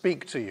Jesus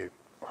speak to you.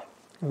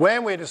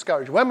 When we're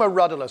discouraged, when we're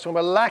rudderless, when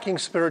we're lacking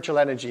spiritual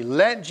energy,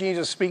 let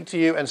Jesus speak to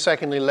you. And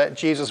secondly, let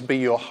Jesus be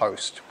your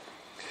host.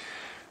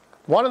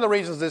 One of the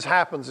reasons this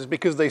happens is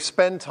because they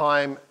spend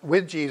time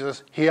with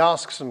Jesus. He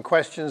asks them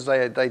questions.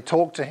 They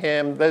talk to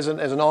him. There's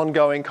an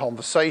ongoing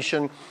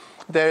conversation.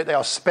 They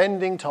are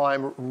spending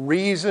time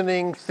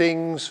reasoning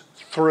things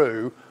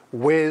through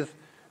with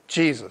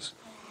Jesus.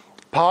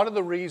 Part of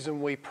the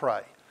reason we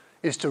pray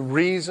is to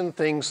reason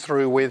things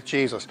through with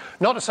Jesus.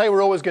 Not to say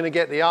we're always going to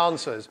get the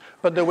answers,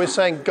 but that we're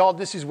saying, God,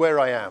 this is where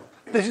I am.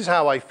 This is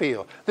how I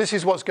feel. This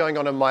is what's going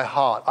on in my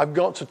heart. I've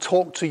got to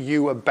talk to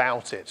you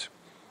about it.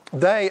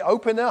 They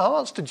open their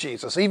hearts to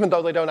Jesus, even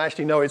though they don't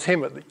actually know it's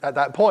him at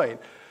that point.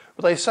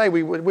 But they say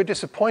we're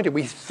disappointed.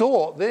 We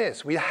thought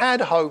this. We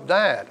had hoped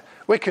that.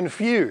 We're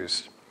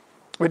confused.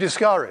 We're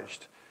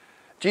discouraged.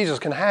 Jesus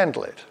can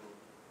handle it.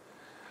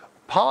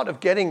 Part of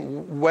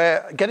getting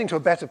to a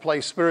better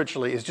place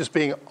spiritually is just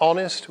being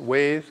honest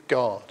with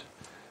God,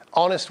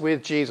 honest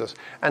with Jesus.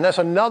 And that's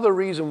another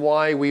reason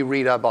why we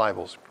read our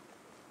Bibles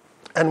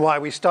and why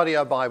we study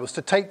our Bibles,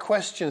 to take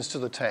questions to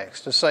the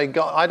text and say,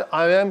 God,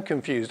 I am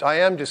confused. I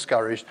am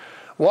discouraged.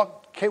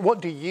 What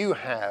do you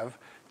have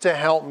to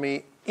help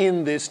me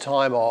in this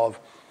time of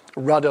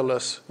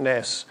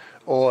rudderlessness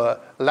or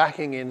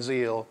lacking in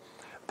zeal?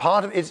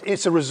 Part of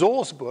it's a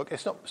resource book.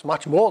 It's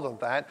much more than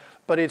that,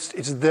 but it's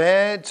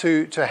there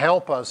to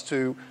help us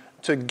to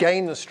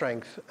gain the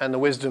strength and the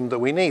wisdom that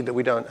we need, that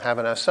we don't have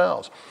in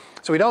ourselves.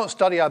 So we don't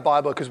study our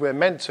Bible because we're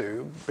meant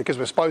to, because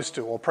we're supposed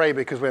to, or pray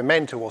because we're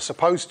meant to or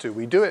supposed to.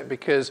 We do it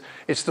because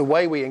it's the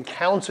way we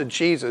encounter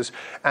Jesus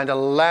and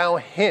allow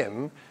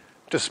him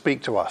to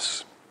speak to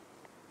us.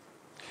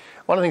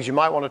 One of the things you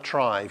might want to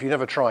try, if you've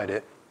never tried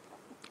it,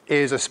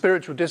 is a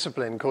spiritual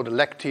discipline called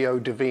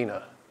Lectio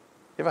Divina.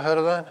 You ever heard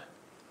of that?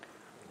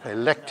 Okay,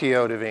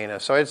 Lectio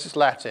Divina. So it's just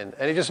Latin,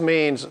 and it just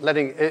means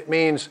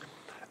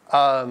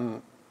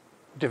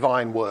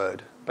divine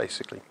word,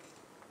 basically.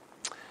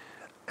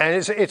 And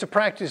it's a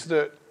practice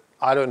that,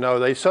 I don't know,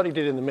 they certainly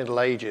did in the Middle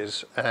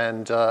Ages,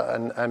 and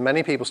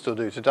many people still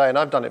do today, and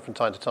I've done it from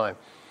time to time.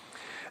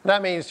 And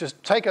that means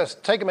just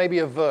take maybe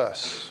a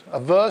verse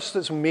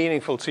that's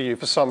meaningful to you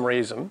for some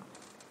reason,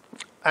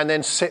 and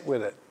then sit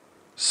with it.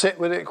 Sit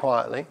with it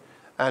quietly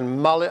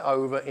and mull it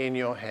over in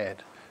your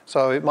head.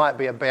 So it might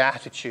be a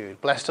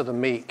beatitude. Blessed are the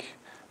meek,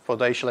 for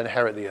they shall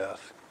inherit the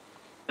earth.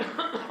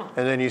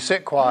 And then you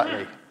sit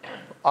quietly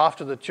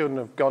after the children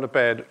have gone to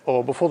bed,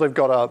 or before they've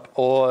got up,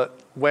 or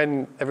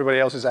when everybody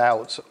else is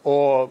out,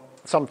 or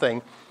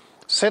something.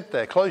 Sit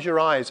there, close your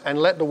eyes, and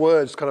let the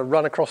words kind of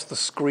run across the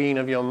screen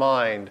of your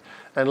mind,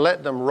 and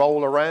let them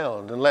roll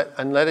around, and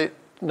let it.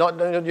 You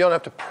don't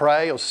have to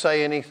pray or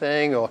say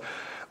anything, or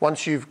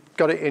once you've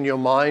got it in your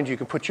mind, you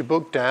can put your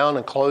book down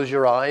and close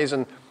your eyes,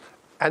 and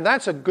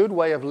that's a good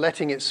way of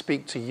letting it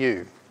speak to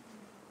you.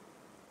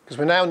 Because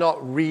we're now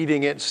not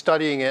reading it,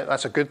 studying it.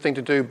 That's a good thing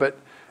to do, but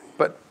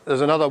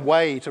there's another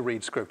way to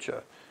read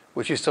Scripture,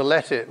 which is to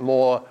let it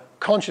more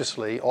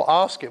consciously, or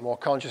ask it more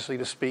consciously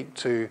to speak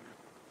to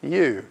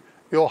you,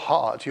 your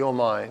heart, your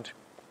mind.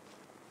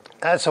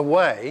 That's a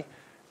way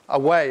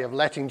of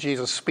letting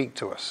Jesus speak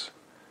to us.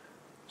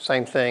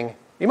 Same thing.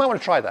 You might want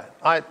to try that.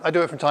 I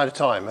do it from time to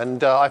time,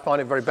 and I find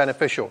it very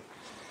beneficial.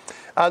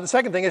 The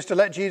second thing is to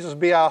let Jesus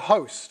be our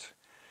host.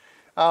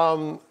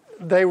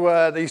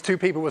 These two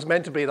people was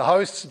meant to be the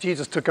hosts.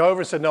 Jesus took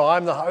over and said, no,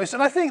 I'm the host.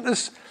 And I think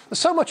there's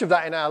so much of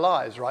that in our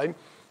lives, right?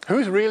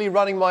 Who's really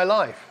running my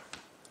life?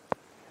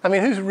 I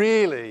mean, who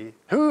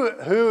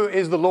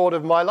is the Lord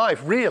of my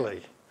life,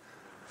 really?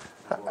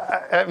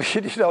 That's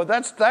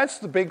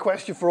the big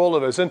question for all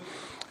of us. And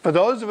for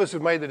those of us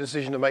who've made the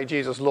decision to make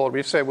Jesus Lord,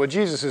 we've said, well,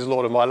 Jesus is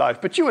Lord of my life.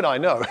 But you and I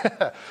know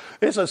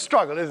it's a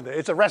struggle, isn't it?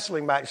 It's a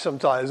wrestling match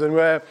sometimes, and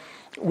where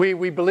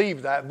we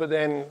believe that, but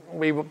then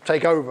we will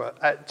take over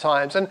at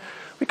times. And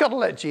we've got to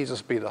let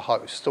Jesus be the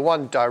host, the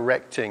one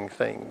directing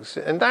things.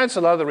 And that's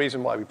another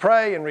reason why we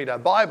pray and read our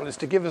Bible, is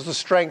to give us the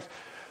strength,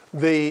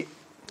 the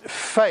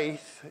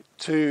faith,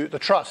 the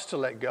trust to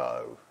let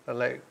go and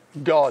let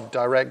God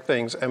direct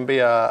things and be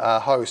our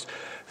host,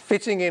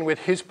 fitting in with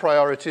his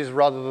priorities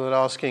rather than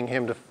asking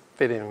him to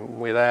fit in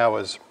with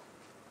ours.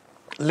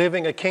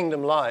 Living a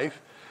kingdom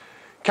life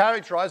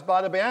characterized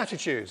by the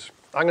Beatitudes.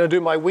 I'm going to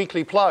do my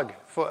weekly plug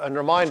and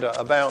reminder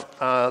about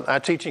our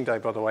teaching day,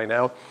 by the way,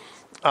 now.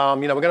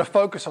 We're going to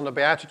focus on the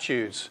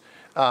Beatitudes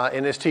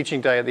in this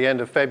teaching day at the end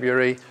of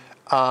February.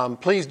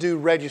 Please do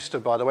register,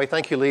 by the way.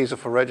 Thank you, Lisa,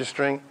 for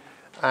registering,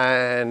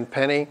 and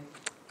Penny,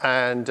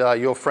 and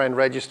your friend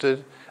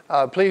registered.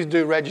 Please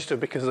do register,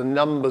 because the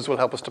numbers will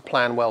help us to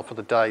plan well for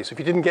the day. So if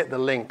you didn't get the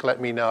link,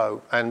 let me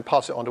know and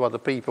pass it on to other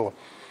people.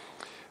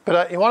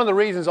 But one of the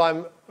reasons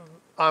I'm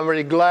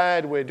really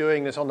glad we're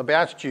doing this on the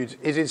Beatitudes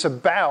is it's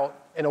about,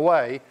 in a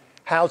way,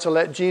 how to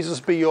let Jesus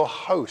be your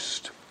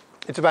host.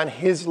 It's about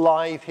his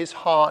life, his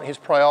heart, his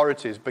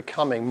priorities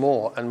becoming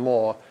more and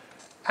more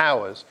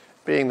ours,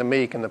 being the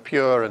meek and the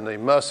pure and the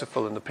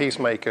merciful and the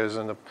peacemakers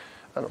and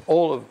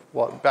all of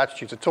what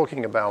Beatitudes are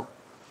talking about,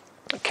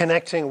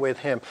 connecting with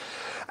him.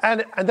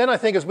 And then I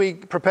think as we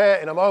prepare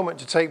in a moment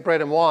to take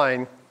bread and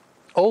wine,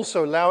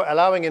 also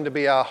allowing him to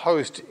be our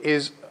host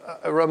is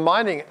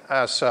reminding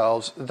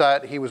ourselves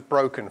that he was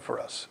broken for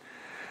us.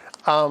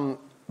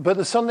 But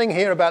there's something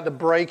here about the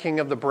breaking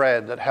of the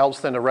bread that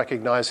helps them to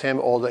recognize him,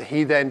 or that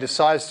he then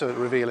decides to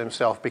reveal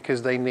himself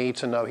because they need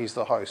to know he's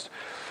the host.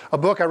 A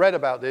book I read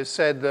about this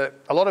said that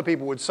a lot of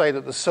people would say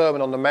that the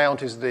Sermon on the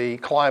Mount is the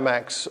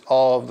climax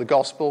of the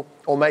gospel,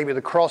 or maybe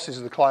the cross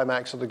is the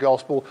climax of the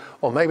gospel,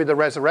 or maybe the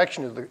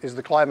resurrection is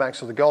the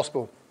climax of the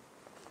gospel.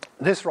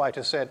 This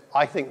writer said,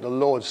 I think the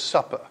Lord's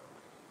Supper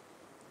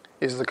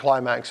is the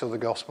climax of the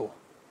gospel.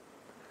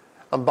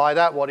 And by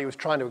that, what he was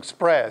trying to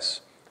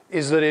express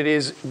is that it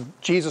is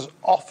Jesus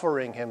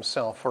offering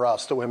himself for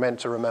us that we're meant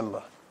to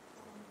remember.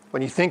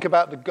 When you think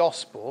about the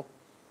gospel,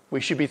 we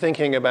should be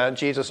thinking about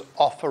Jesus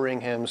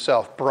offering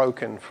himself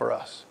broken for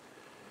us.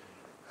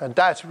 And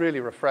that's really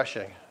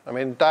refreshing. I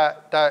mean,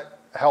 that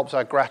helps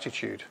our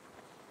gratitude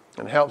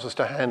and helps us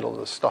to handle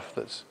the stuff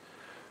that's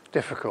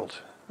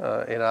difficult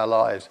in our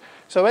lives.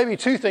 So maybe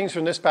two things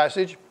from this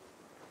passage.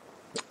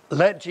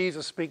 Let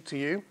Jesus speak to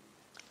you.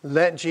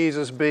 Let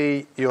Jesus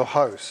be your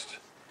host.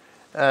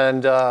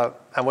 And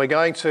we're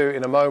going to,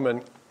 in a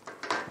moment,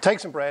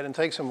 take some bread and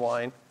take some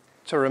wine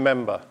to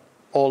remember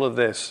all of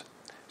this.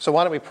 So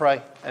why don't we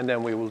pray, and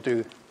then we will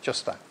do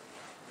just that.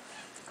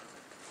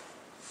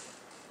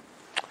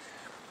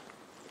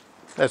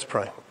 Let's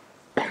pray.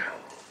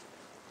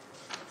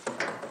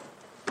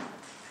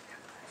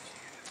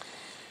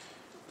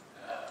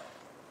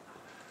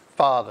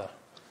 Father,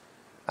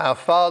 our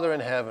Father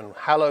in heaven,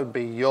 hallowed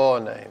be your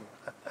name,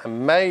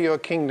 and may your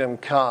kingdom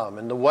come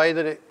in the way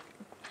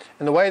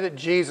that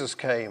Jesus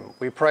came.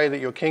 We pray that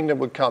your kingdom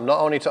would come not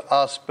only to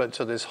us but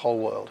to this whole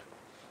world.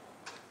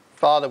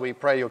 Father, we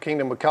pray your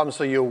kingdom would come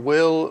so your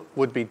will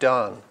would be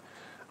done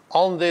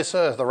on this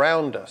earth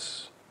around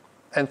us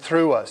and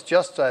through us,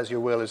 just as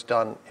your will is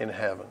done in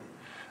heaven.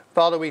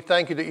 Father, we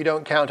thank you that you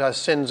don't count our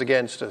sins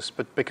against us,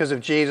 but because of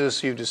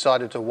Jesus, you've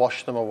decided to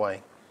wash them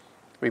away.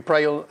 We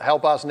pray you'll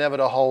help us never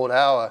to hold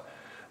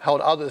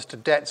others to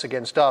debts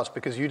against us,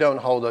 because you don't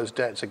hold those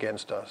debts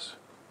against us.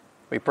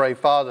 We pray,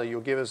 Father,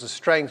 you'll give us the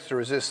strength to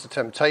resist the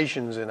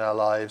temptations in our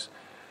lives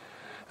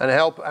and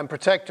help and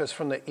protect us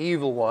from the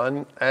evil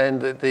one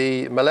and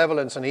the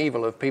malevolence and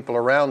evil of people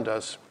around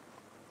us.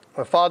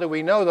 But Father,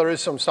 we know there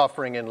is some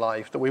suffering in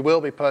life, that we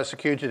will be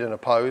persecuted and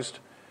opposed.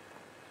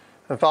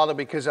 And Father,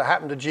 because it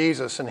happened to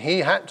Jesus and he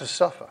had to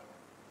suffer.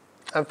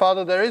 And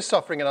Father, there is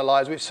suffering in our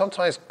lives which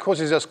sometimes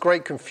causes us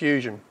great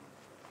confusion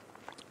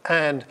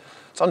and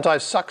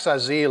sometimes sucks our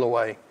zeal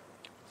away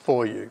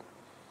for you.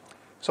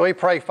 So we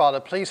pray,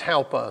 Father, please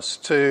help us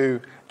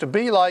to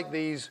be like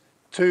these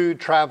two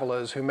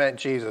travelers who met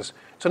Jesus,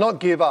 to not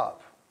give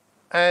up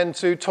and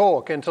to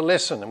talk and to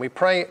listen. And we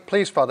pray,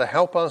 please, Father,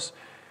 help us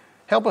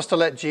to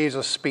let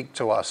Jesus speak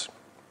to us.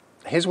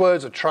 His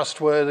words are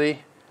trustworthy,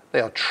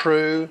 they are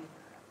true,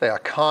 they are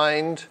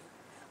kind,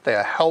 they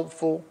are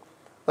helpful,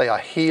 they are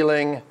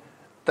healing,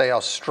 they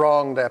are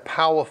strong, they're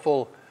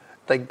powerful,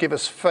 they give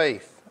us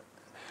faith.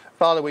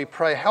 Father, we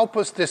pray, help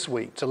us this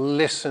week to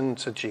listen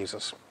to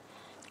Jesus.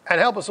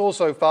 And help us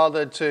also,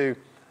 Father, to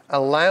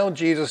allow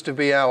Jesus to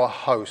be our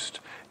host,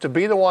 to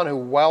be the one who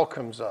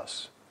welcomes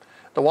us,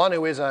 the one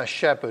who is our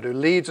shepherd, who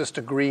leads us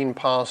to green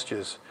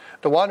pastures,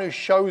 the one who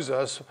shows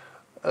us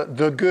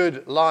the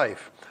good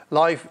life,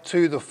 life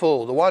to the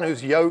full, the one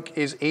whose yoke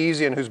is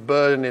easy and whose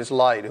burden is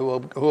light, who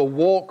will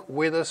walk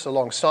with us,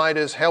 alongside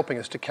us, helping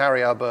us to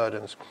carry our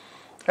burdens.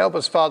 Help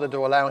us, Father,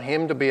 to allow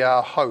him to be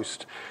our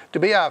host, to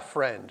be our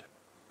friend.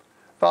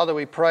 Father,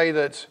 we pray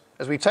that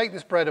as we take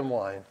this bread and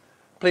wine,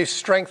 please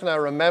strengthen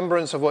our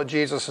remembrance of what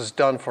Jesus has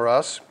done for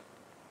us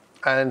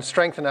and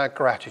strengthen our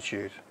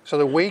gratitude so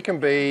that we can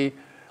be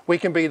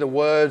the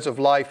words of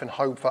life and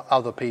hope for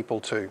other people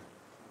too.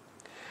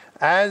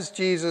 As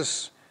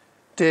Jesus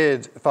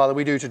did, Father,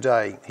 we do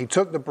today. He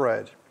took the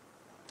bread,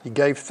 he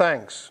gave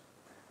thanks,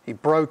 he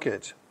broke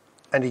it,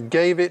 and he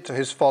gave it to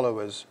his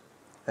followers.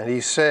 And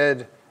he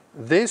said,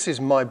 "This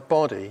is my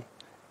body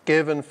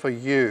given for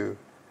you.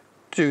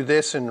 Do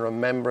this in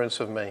remembrance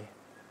of me."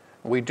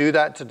 We do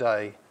that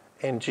today.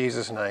 In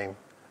Jesus' name,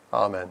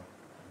 amen.